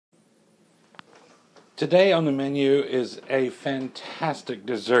Today on the menu is a fantastic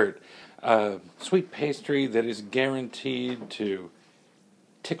dessert, sweet pastry that is guaranteed to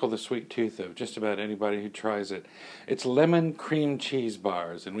tickle the sweet tooth of just about anybody who tries it. It's lemon cream cheese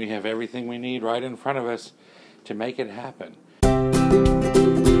bars, and we have everything we need right in front of us to make it happen.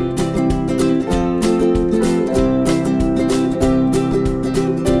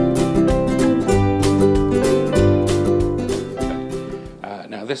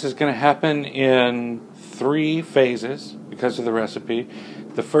 Now this is going to happen in 3 phases because of the recipe.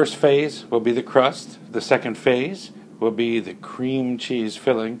 The first phase will be the crust, the second phase will be the cream cheese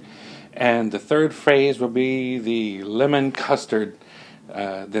filling, and the third phase will be the lemon custard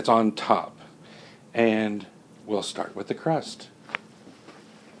that's on top. And we'll start with the crust.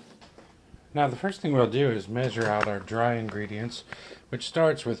 Now the first thing we'll do is measure out our dry ingredients, which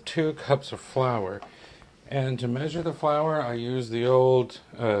starts with 2 cups of flour. And to measure the flour, I use the old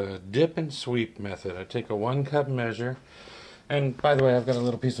dip and sweep method. I take a 1 cup measure, and by the way, I've got a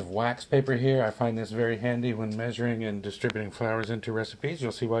little piece of wax paper here. I find this very handy when measuring and distributing flours into recipes.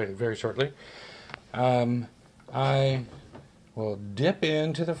 You'll see why very shortly. I will dip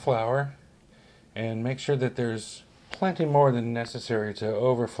into the flour and make sure that there's plenty more than necessary to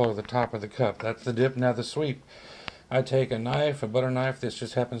overflow the top of the cup. That's the dip. Now the sweep. I take a knife, a butter knife. This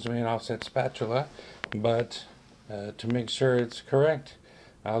just happens to be an offset spatula, but to make sure it's correct,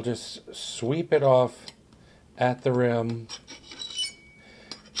 I'll just sweep it off at the rim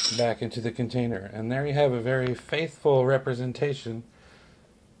back into the container. And there you have a very faithful representation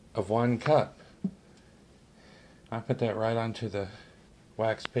of 1 cup. I put that right onto the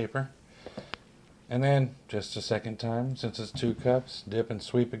wax paper. And then, just a second time, since it's 2 cups, dip and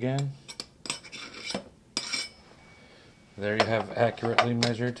sweep again. There you have accurately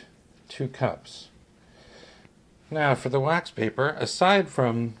measured 2 cups. Now for the wax paper, aside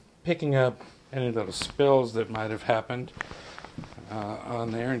from picking up any little spills that might have happened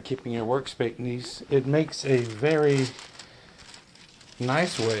on there and keeping your workspace, it makes a very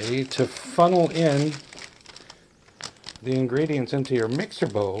nice way to funnel in the ingredients into your mixer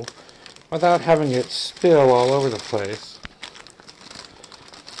bowl without having it spill all over the place.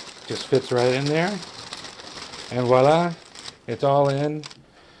 Just fits right in there, and voila, it's all in.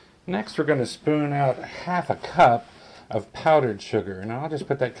 Next we're going to spoon out 1/2 cup of powdered sugar. Now I'll just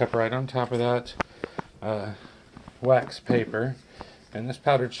put that cup right on top of that wax paper. And this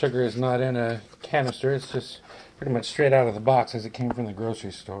powdered sugar is not in a canister, it's just pretty much straight out of the box as it came from the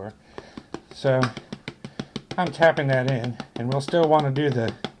grocery store. So I'm tapping that in, and we'll still want to do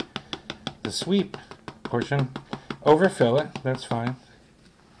the sweep portion. Overfill it, that's fine.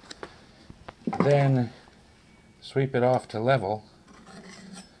 Then sweep it off to level.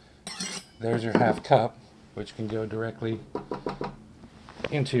 There's your 1/2 cup, which can go directly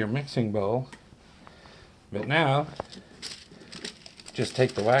into your mixing bowl. But now, just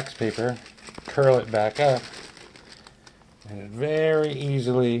take the wax paper, curl it back up, and it very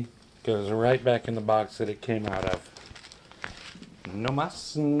easily goes right back in the box that it came out of. No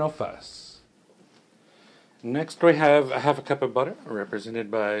muss, no fuss. Next we have 1/2 cup of butter,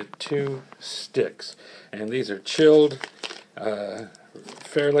 represented by 2 sticks. And these are chilled,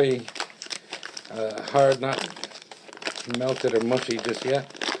 fairly hard, not melted or mushy just yet,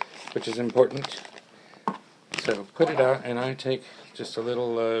 which is important. So put it out, and I take just a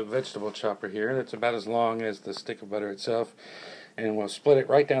little vegetable chopper here that's about as long as the stick of butter itself, and we'll split it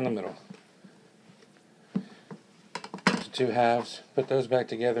right down the middle to 2 halves. Put those back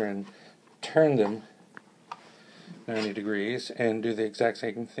together and turn them 90 degrees, and do the exact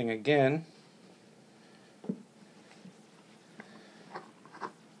same thing again.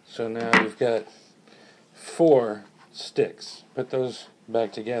 So now you've got 4 sticks. Put those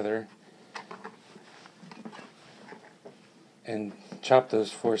back together and chop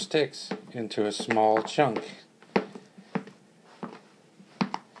those 4 sticks into a small chunk.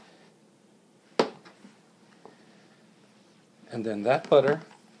 And then that butter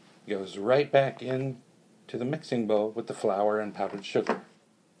goes right back in to the mixing bowl with the flour and powdered sugar.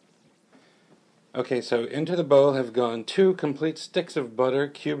 Okay, so into the bowl have gone 2 complete sticks of butter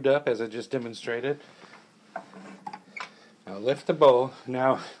cubed up as I just demonstrated. Now lift the bowl.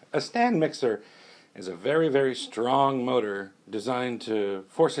 Now a stand mixer is a very, very strong motor designed to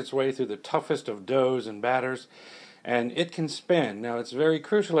force its way through the toughest of doughs and batters, and it can spin. Now it's very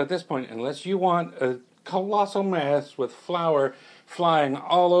crucial at this point, unless you want a colossal mess with flour flying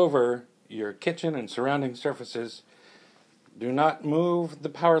all over your kitchen and surrounding surfaces, do not move the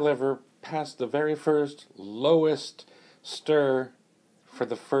power lever past the very first lowest stir for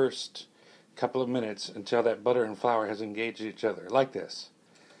the first couple of minutes until that butter and flour has engaged each other, like this.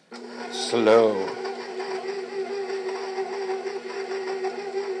 Slow.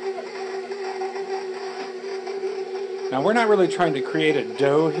 Now we're not really trying to create a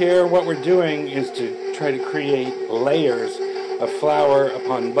dough here. What we're doing is to try to create layers of flour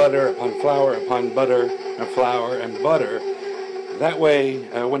upon butter, upon flour, upon butter, and flour and butter. That way,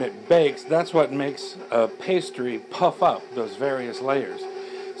 when it bakes, that's what makes a pastry puff up, those various layers.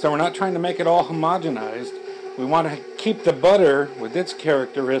 So we're not trying to make it all homogenized. We want to keep the butter with its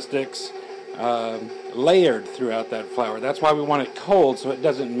characteristics layered throughout that flour. That's why we want it cold, so it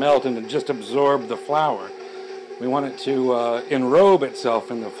doesn't melt and just absorb the flour. We want it to enrobe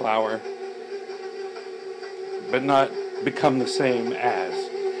itself in the flour, but not become the same as.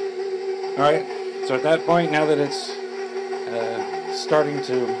 Alright, so at that point, now that it's starting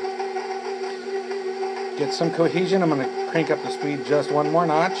to get some cohesion, I'm going to crank up the speed just one more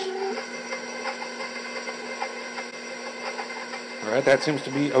notch. Alright, that seems to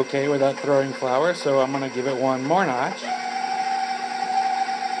be okay without throwing flour, so I'm going to give it one more notch.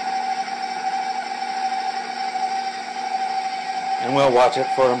 And we'll watch it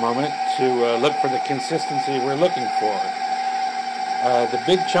for a moment to look for the consistency we're looking for. The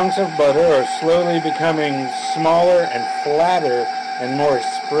big chunks of butter are slowly becoming smaller and flatter and more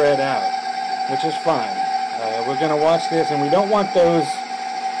spread out, which is fine. We're going to watch this, and we don't want those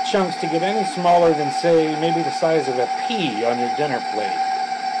chunks to get any smaller than, say, maybe the size of a pea on your dinner plate.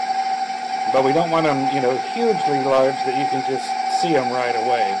 But we don't want them, hugely large that you can just see them right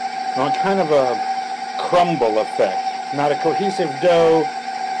away. We want kind of a crumble effect. Not a cohesive dough,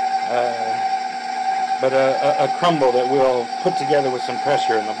 but a crumble that we'll put together with some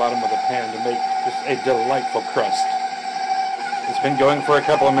pressure in the bottom of the pan to make just a delightful crust. It's been going for a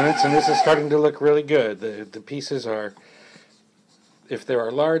couple of minutes, and this is starting to look really good. The pieces are, if there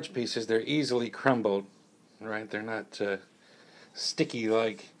are large pieces, they're easily crumbled, right? They're not sticky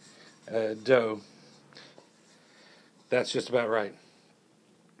like dough. That's just about right.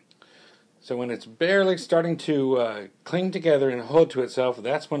 So when it's barely starting to cling together and hold to itself,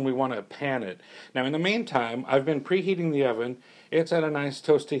 that's when we want to pan it. Now in the meantime, I've been preheating the oven. It's at a nice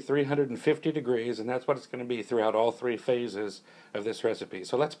toasty 350 degrees, and that's what it's going to be throughout all three phases of this recipe.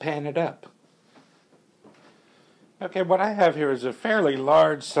 So let's pan it up. Okay, what I have here is a fairly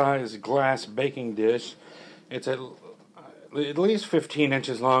large size glass baking dish. It's at least 15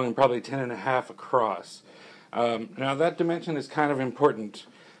 inches long and probably 10 and a half across. Now that dimension is kind of important.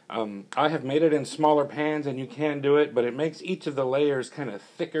 I have made it in smaller pans, and you can do it, but it makes each of the layers kind of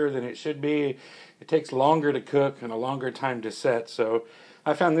thicker than it should be. It takes longer to cook and a longer time to set, so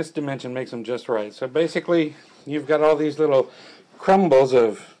I found this dimension makes them just right. So basically, you've got all these little crumbles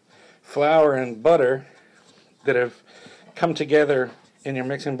of flour and butter that have come together in your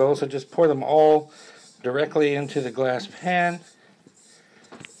mixing bowl, so just pour them all directly into the glass pan.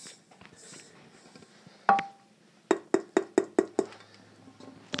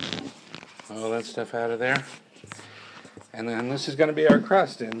 All that stuff out of there. And then this is going to be our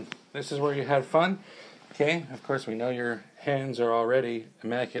crust, and this is where you have fun. Okay, of course we know your hands are already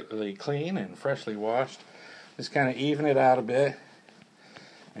immaculately clean and freshly washed. Just kind of even it out a bit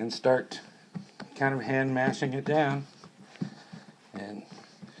and start kind of hand mashing it down and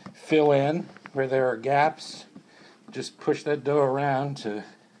fill in where there are gaps. Just push that dough around to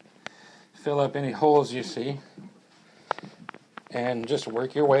fill up any holes you see. And just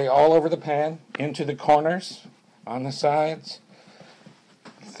work your way all over the pan, into the corners, on the sides,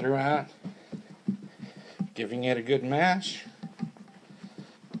 throughout, giving it a good mash.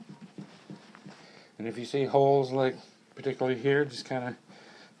 And if you see holes, like particularly here, just kind of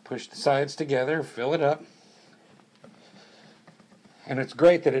push the sides together, fill it up. And it's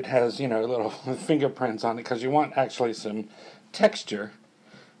great that it has, little fingerprints on it, because you want actually some texture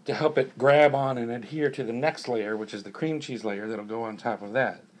to help it grab on and adhere to the next layer, which is the cream cheese layer that'll go on top of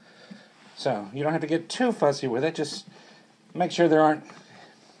that. So you don't have to get too fussy with it. Just make sure there aren't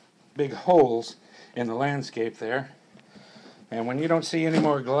big holes in the landscape there. And when you don't see any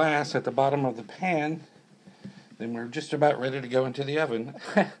more glass at the bottom of the pan, then we're just about ready to go into the oven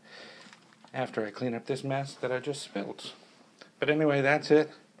after I clean up this mess that I just spilled. But anyway, that's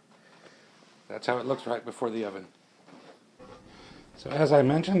it. That's how it looks right before the oven. So as I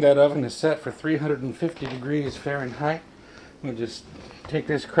mentioned, that oven is set for 350 degrees Fahrenheit. We'll just take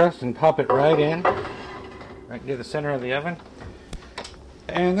this crust and pop it right in, right near the center of the oven.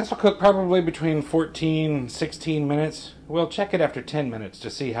 And this will cook probably between 14 and 16 minutes. We'll check it after 10 minutes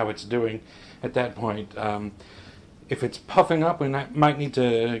to see how it's doing at that point. If it's puffing up, we might need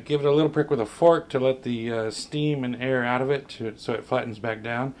to give it a little prick with a fork to let the steam and air out of it so it flattens back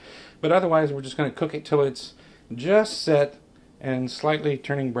down. But otherwise, we're just going to cook it till it's just set and slightly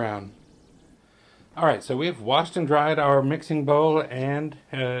turning brown. Alright, so we've washed and dried our mixing bowl and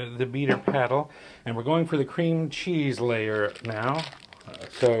the beater paddle, and we're going for the cream cheese layer now.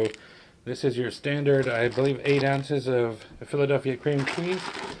 So this is your standard, I believe, 8 ounces of Philadelphia cream cheese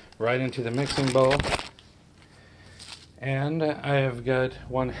right into the mixing bowl. And I have got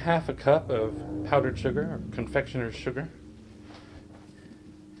 1/2 a cup of powdered sugar, or confectioner's sugar.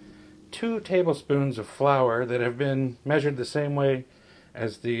 2 tablespoons of flour that have been measured the same way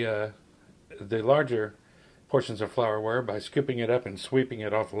as the larger portions of flour were, by scooping it up and sweeping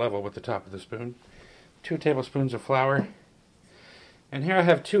it off level with the top of the spoon. 2 tablespoons of flour. And here I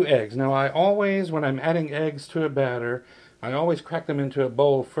have 2 eggs. Now I always, when I'm adding eggs to a batter, I always crack them into a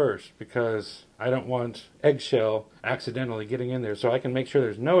bowl first, because I don't want eggshell accidentally getting in there. So I can make sure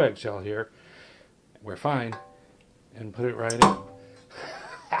there's no eggshell here. We're fine. And put it right in.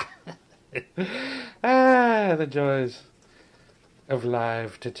 Ah, the joys of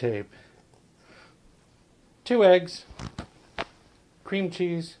live to tape. 2 eggs, cream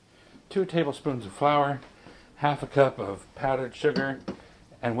cheese, 2 tablespoons of flour, 1/2 a cup of powdered sugar,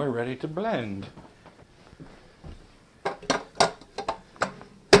 and we're ready to blend.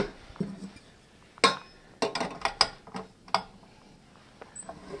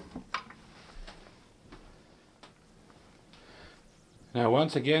 Now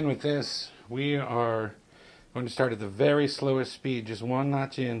once again with this, we are going to start at the very slowest speed, just 1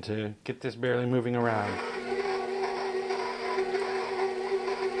 notch in to get this barely moving around.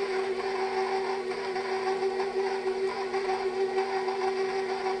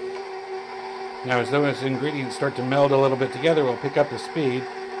 Now as those ingredients start to meld a little bit together, we'll pick up the speed.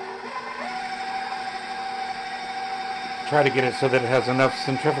 Try to get it so that it has enough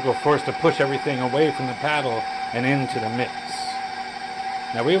centrifugal force to push everything away from the paddle and into the mix.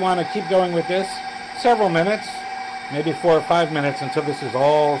 Now we want to keep going with this several minutes, maybe 4 or 5 minutes, until this is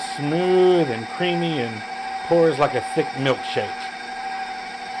all smooth and creamy and pours like a thick milkshake.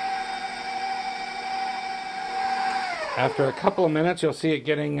 After a couple of minutes, you'll see it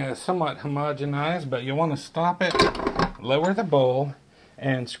getting somewhat homogenized, but you'll want to stop it, lower the bowl,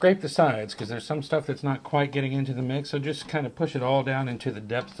 and scrape the sides, because there's some stuff that's not quite getting into the mix. So just kind of push it all down into the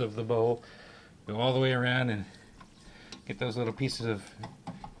depths of the bowl. Go all the way around and get those little pieces of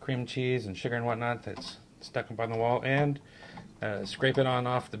cream cheese and sugar and whatnot that's stuck up on the wall, and scrape it on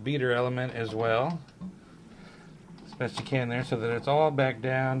off the beater element as well, as best you can there, so that it's all back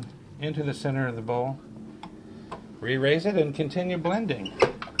down into the center of the bowl. Re-raise it and continue blending.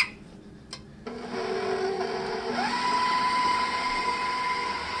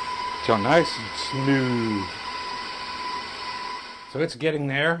 So nice and smooth. So it's getting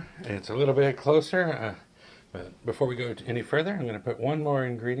there. It's a little bit closer. But before we go any further, I'm going to put 1 more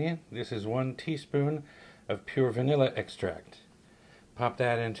ingredient. This is 1 teaspoon of pure vanilla extract. Pop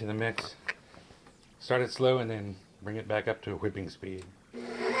that into the mix. Start it slow and then bring it back up to a whipping speed.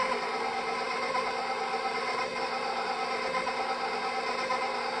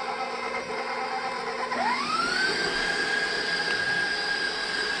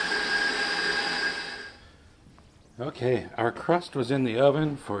 Okay, our crust was in the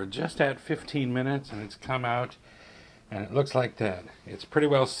oven for just at 15 minutes, and it's come out, and it looks like that. It's pretty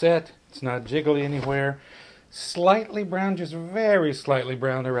well set. It's not jiggly anywhere. Slightly brown, just very slightly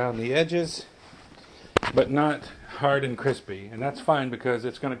brown around the edges, but not hard and crispy. And that's fine, because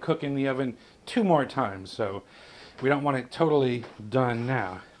it's going to cook in the oven 2 more times, so we don't want it totally done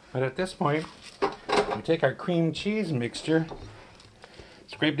now. But at this point, we take our cream cheese mixture,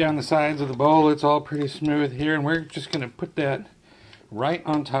 scrape down the sides of the bowl. It's all pretty smooth here, and we're just going to put that right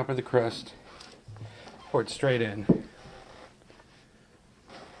on top of the crust. Pour it straight in.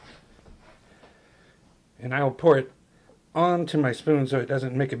 And I'll pour it onto my spoon so it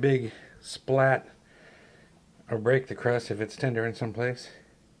doesn't make a big splat or break the crust if it's tender in some place.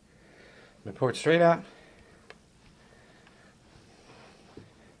 I'm going to pour it straight out.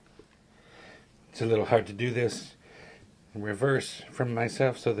 It's a little hard to do this in reverse from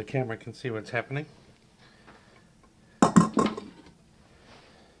myself so the camera can see what's happening.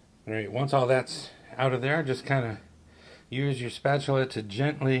 Alright, once all that's out of there, just kind of use your spatula to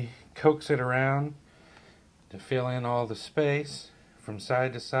gently coax it around to fill in all the space from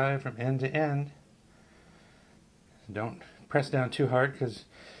side to side, from end to end. Don't press down too hard, because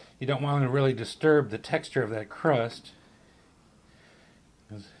you don't want to really disturb the texture of that crust.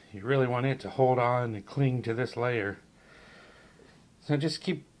 You really want it to hold on and cling to this layer. So just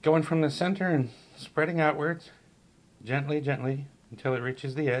keep going from the center and spreading outwards, gently, gently, until it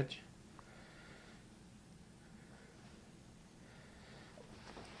reaches the edge.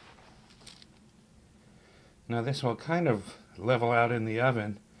 Now this will kind of level out in the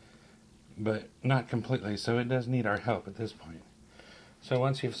oven, but not completely, so it does need our help at this point. So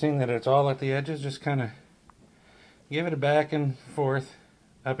once you've seen that it's all at the edges, just kind of give it a back and forth,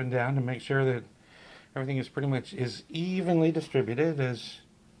 up and down, to make sure that everything is pretty much as evenly distributed as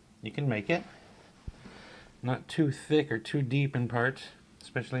you can make it. Not too thick or too deep in parts,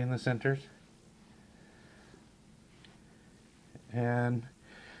 especially in the centers. And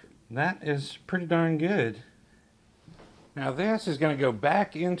that is pretty darn good. Now this is going to go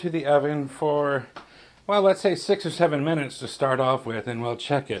back into the oven for, well, let's say 6 or 7 minutes to start off with, and we'll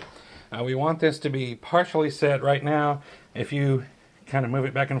check it. We want this to be partially set right now. If you kind of move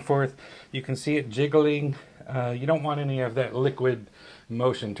it back and forth, you can see it jiggling. You don't want any of that liquid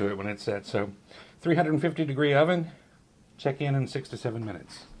motion to it when it's set. So 350 degree oven, check in 6 to 7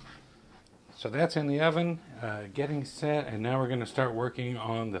 minutes. So that's in the oven, getting set, and now we're going to start working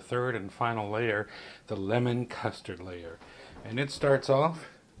on the third and final layer, the lemon custard layer. And it starts off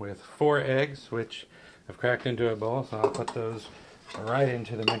with 4 eggs, which I've cracked into a bowl, so I'll put those right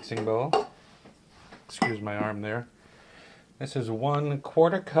into the mixing bowl. Excuse my arm there. This is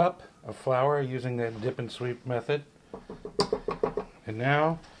 1/4 cup of flour using that dip and sweep method. And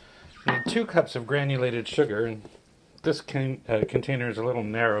now we need 2 cups of granulated sugar, and this container is a little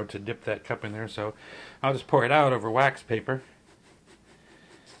narrow to dip that cup in there, so I'll just pour it out over wax paper.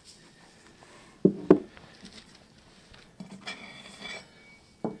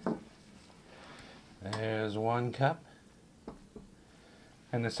 There's 1 cup,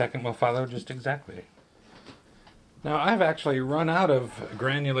 and the second will follow just exactly. Now I've actually run out of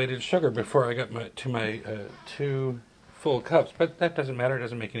granulated sugar before I got to my 2 full cups, but that doesn't matter, it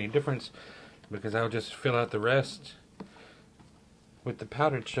doesn't make any difference, because I'll just fill out the rest with the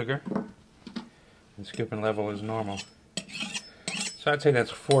powdered sugar, and scoop and level as normal. So I'd say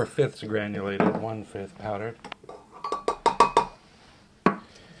that's 4/5 granulated, 1/5 powdered. And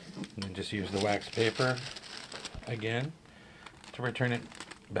then just use the wax paper again to return it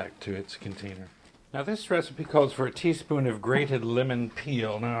back to its container. Now this recipe calls for a teaspoon of grated lemon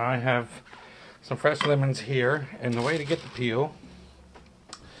peel. Now I have some fresh lemons here, and the way to get the peel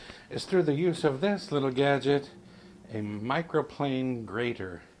is through the use of this little gadget, a microplane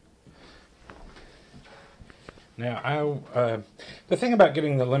grater. Now, the thing about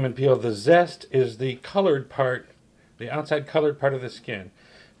getting the lemon peel, the zest is the colored part, the outside colored part of the skin.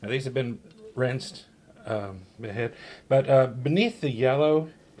 Now these have been rinsed ahead, but beneath the yellow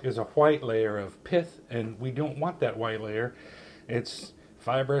is a white layer of pith, and we don't want that white layer. It's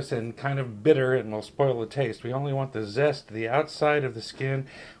fibrous and kind of bitter and will spoil the taste. We only want the zest, the outside of the skin,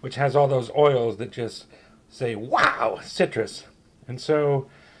 which has all those oils that just say, wow, citrus. And so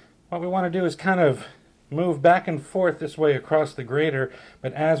what we want to do is kind of move back and forth this way across the grater,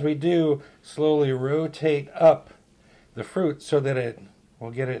 but as we do, slowly rotate up the fruit so that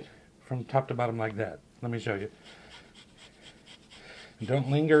we'll get it from top to bottom like that. Let me show you.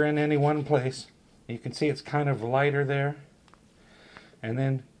 Don't linger in any one place. You can see it's kind of lighter there. And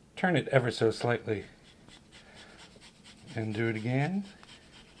then turn it ever so slightly. And do it again.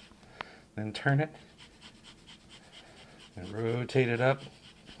 Then turn it. And rotate it up,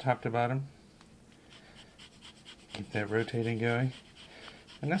 top to bottom. Keep that rotating going.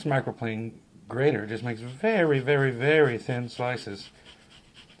 And this microplane grater just makes very, very, very thin slices.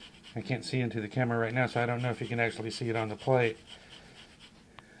 I can't see into the camera right now, so I don't know if you can actually see it on the plate.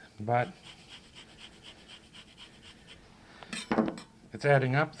 But it's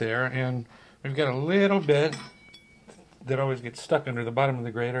adding up there, and we've got a little bit that always gets stuck under the bottom of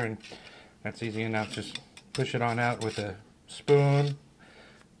the grater, and that's easy enough. Just push it on out with a spoon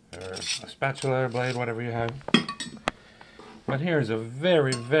or a spatula or blade, whatever you have. But here's a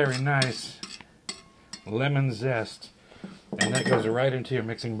very, very nice lemon zest, and that goes right into your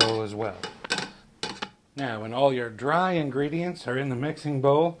mixing bowl as well. Now, when all your dry ingredients are in the mixing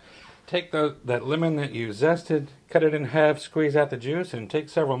bowl, take that lemon that you zested, cut it in half, squeeze out the juice, and take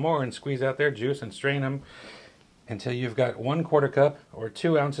several more and squeeze out their juice and strain them until you've got 1/4 cup or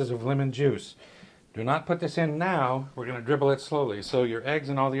 2 ounces of lemon juice. Do not put this in now. We're going to dribble it slowly. So your eggs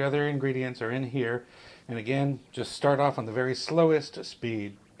and all the other ingredients are in here. And again, just start off on the very slowest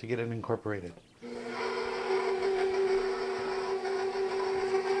speed to get it incorporated.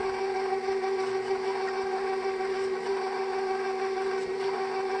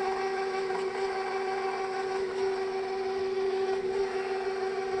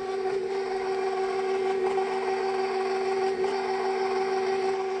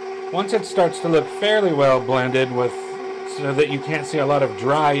 Once it starts to look fairly well blended so that you can't see a lot of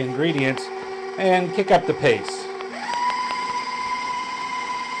dry ingredients, and kick up the pace.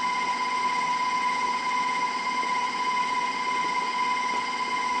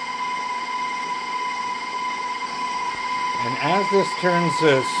 And as this turns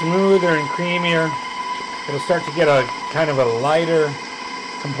smoother and creamier, it'll start to get a kind of a lighter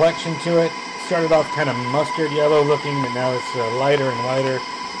complexion to it. It started off kind of mustard yellow looking, but now it's lighter and lighter,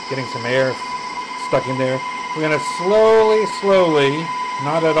 getting some air stuck in there. We're going to slowly,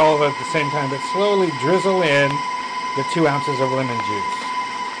 not at all at the same time, but slowly drizzle in the 2 ounces of lemon juice.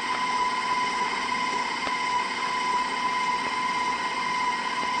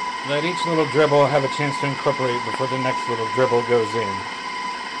 Let each little dribble have a chance to incorporate before the next little dribble goes in.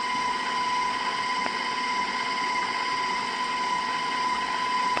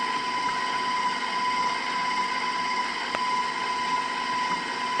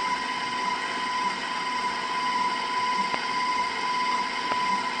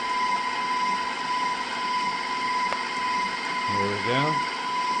 There we go.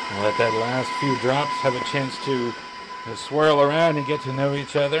 And let that last few drops have a chance to swirl around and get to know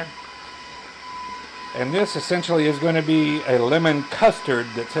each other. And this essentially is going to be a lemon custard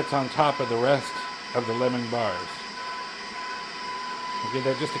that sits on top of the rest of the lemon bars. We'll give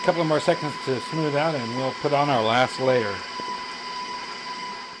that just a couple more seconds to smooth out and we'll put on our last layer.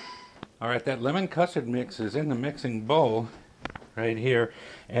 Alright, that lemon custard mix is in the mixing bowl right here.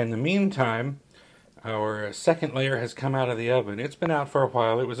 And in the meantime, our second layer has come out of the oven. It's been out for a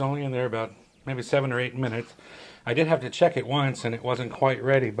while. It was only in there about maybe 7 or 8 minutes. I did have to check it once and it wasn't quite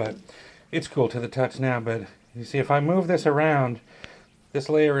ready, but it's cool to the touch now. But you see, if I move this around, this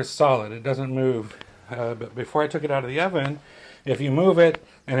layer is solid. It doesn't move. But before I took it out of the oven, if you move it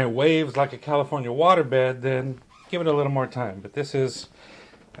and it waves like a California waterbed, then give it a little more time. But this is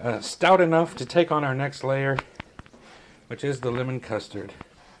stout enough to take on our next layer, which is the lemon custard.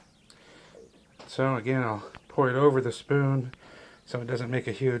 So again, I'll pour it over the spoon so it doesn't make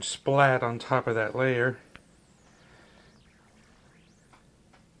a huge splat on top of that layer.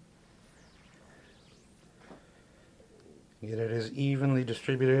 Get it as evenly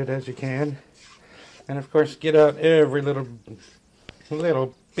distributed as you can. And of course, get out every little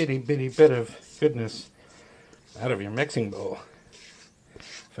bitty bit of goodness out of your mixing bowl,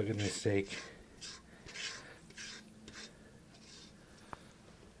 for goodness sake.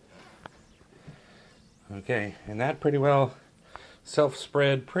 Okay, and that pretty well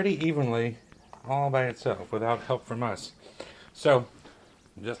self-spread pretty evenly all by itself without help from us. So,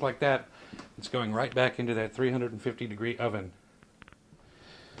 just like that, it's going right back into that 350-degree oven.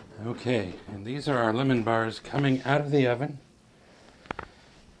 Okay, and these are our lemon bars coming out of the oven.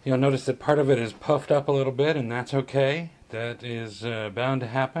 You'll notice that part of it is puffed up a little bit, and that's okay. That is bound to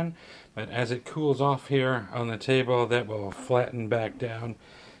happen. But as it cools off here on the table, that will flatten back down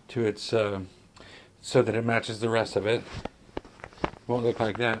to its so that it matches the rest of it. Won't look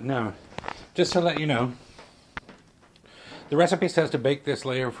like that. Now, just to let you know, the recipe says to bake this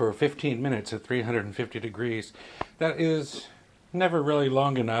layer for 15 minutes at 350 degrees. That is never really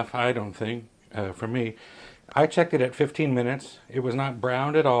long enough, I don't think, for me. I checked it at 15 minutes. It was not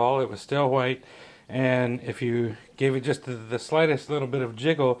browned at all. It was still white. And if you gave it just the slightest little bit of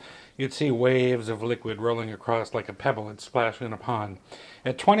jiggle, you'd see waves of liquid rolling across like a pebble had splashed in a pond.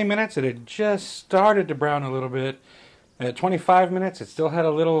 At 20 minutes, it had just started to brown a little bit. At 25 minutes, it still had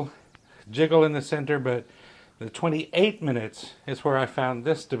a little jiggle in the center, but the 28 minutes is where I found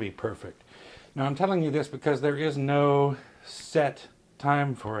this to be perfect. Now, I'm telling you this because there is no set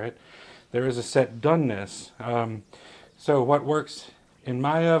time for it. There is a set doneness. So what works in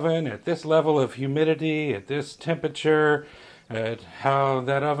my oven at this level of humidity, at this temperature, at how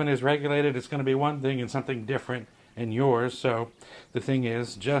that oven is regulated, it's going to be one thing and something different in yours. So the thing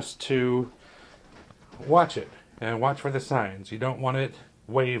is just to watch it and watch for the signs. You don't want it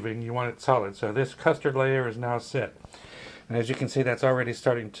waving, you want it solid. So this custard layer is now set. And as you can see, that's already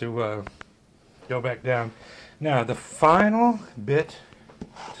starting to go back down. Now the final bit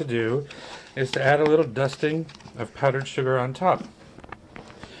to do is to add a little dusting of powdered sugar on top.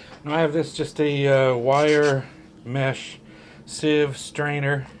 Now I have this just a wire mesh sieve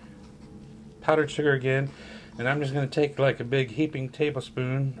strainer, powdered sugar again, and I'm just going to take like a big heaping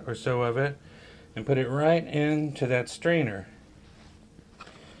tablespoon or so of it and put it right into that strainer.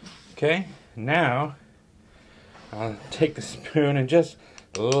 Okay, now I'll take the spoon and just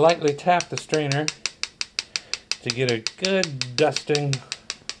lightly tap the strainer to get a good dusting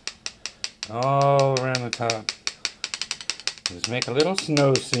all around the top. Just make a little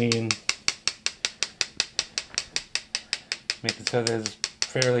snow scene. Make it so that it's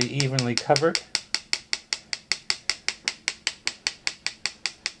fairly evenly covered.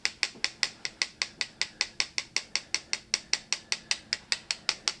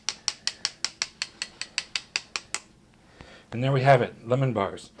 And there we have it, lemon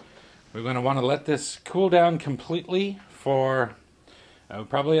bars. We're going to want to let this cool down completely for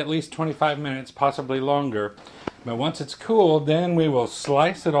probably at least 25 minutes, possibly longer. But once it's cooled, then we will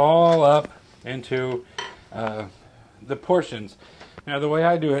slice it all up into the portions. Now the way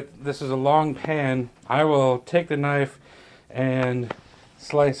I do it, this is a long pan. I will take the knife and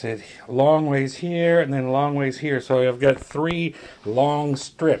slice it long ways here and then long ways here. So I've got 3 long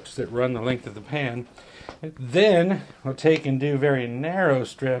strips that run the length of the pan. Then we'll take and do very narrow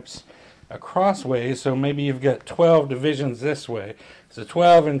strips across ways. So maybe you've got 12 divisions this way. So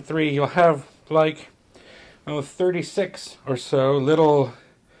 12 and 3, you'll have like 36 or so little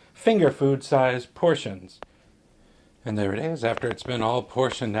finger food size portions. And there it is after it's been all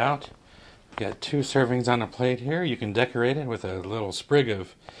portioned out. Got 2 servings on a plate here. You can decorate it with a little sprig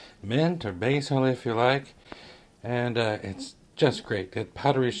of mint or basil if you like. And it's just great. Got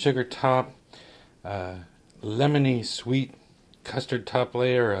powdery sugar top, lemony sweet custard top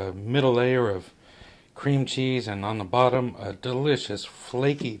layer, a middle layer of cream cheese, and on the bottom a delicious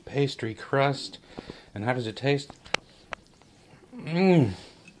flaky pastry crust. And how does it taste? Man,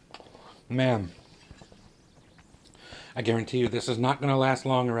 I guarantee you this is not going to last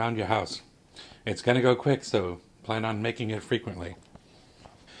long around your house. It's going to go quick, so plan on making it frequently.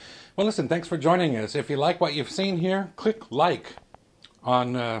 Well, listen, thanks for joining us. If you like what you've seen here, click like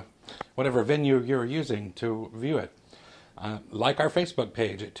on whatever venue you're using to view it. Like our Facebook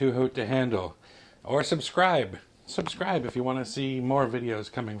page at Too Haute to Handle, or subscribe. Subscribe if you want to see more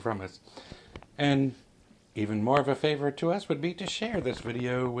videos coming from us. And even more of a favor to us would be to share this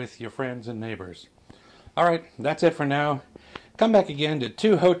video with your friends and neighbors. All right, that's it for now. Come back again to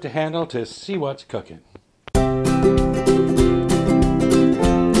Too Haute to Handle to see what's cooking.